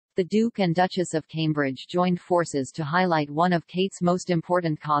The Duke and Duchess of Cambridge joined forces to highlight one of Kate's most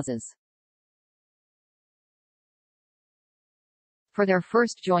important causes. For their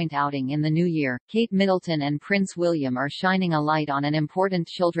first joint outing in the new year, Kate Middleton and Prince William are shining a light on an important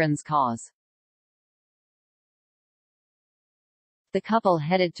children's cause. The couple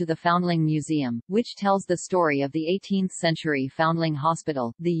headed to the Foundling Museum, which tells the story of the 18th-century Foundling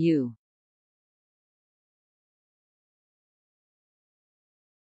Hospital, the U.K.'s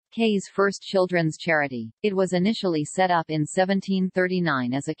first children's charity. It was initially set up in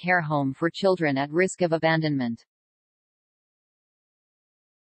 1739 as a care home for children at risk of abandonment.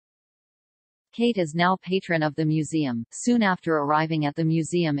 Kate is now patron of the museum. Soon after arriving at the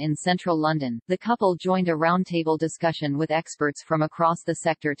museum in central London, the couple joined a roundtable discussion with experts from across the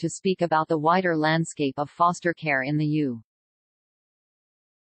sector to speak about the wider landscape of foster care in the UK.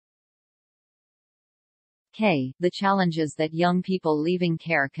 The challenges that young people leaving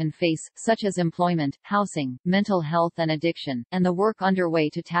care can face, such as employment, housing, mental health and addiction, and the work underway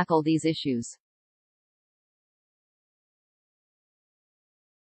to tackle these issues.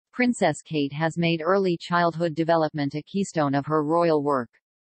 Princess Kate has made early childhood development a keystone of her royal work.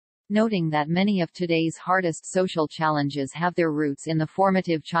 Noting that many of today's hardest social challenges have their roots in the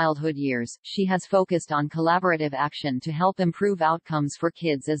formative childhood years, she has focused on collaborative action to help improve outcomes for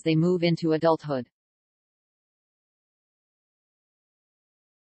kids as they move into adulthood.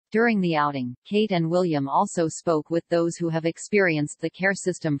 During the outing, Kate and William also spoke with those who have experienced the care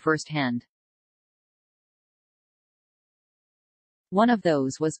system firsthand. One of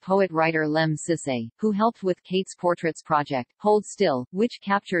those was poet-writer Lemn Sissay, who helped with Kate's Portraits project, Hold Still, which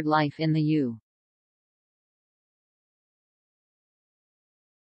captured life in the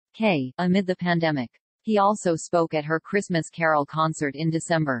UK amid the pandemic. He also spoke at her Christmas Carol concert in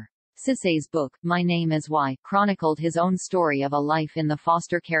December. Sissay's book, My Name Is Why, chronicled his own story of a life in the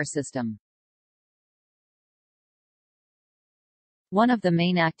foster care system. One of the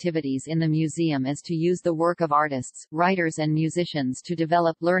main activities in the museum is to use the work of artists, writers and musicians to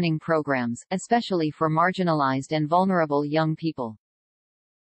develop learning programs, especially for marginalized and vulnerable young people.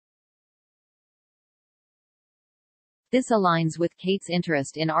 This aligns with Kate's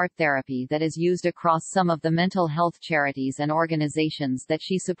interest in art therapy that is used across some of the mental health charities and organizations that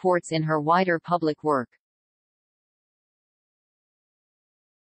she supports in her wider public work.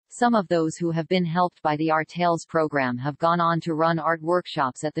 Some of those who have been helped by the Art Tales program have gone on to run art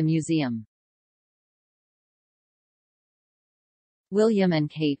workshops at the museum. William and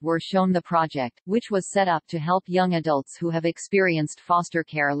Kate were shown the project, which was set up to help young adults who have experienced foster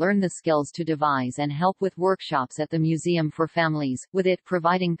care learn the skills to devise and help with workshops at the museum for families, with it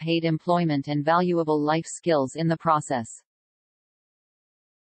providing paid employment and valuable life skills in the process.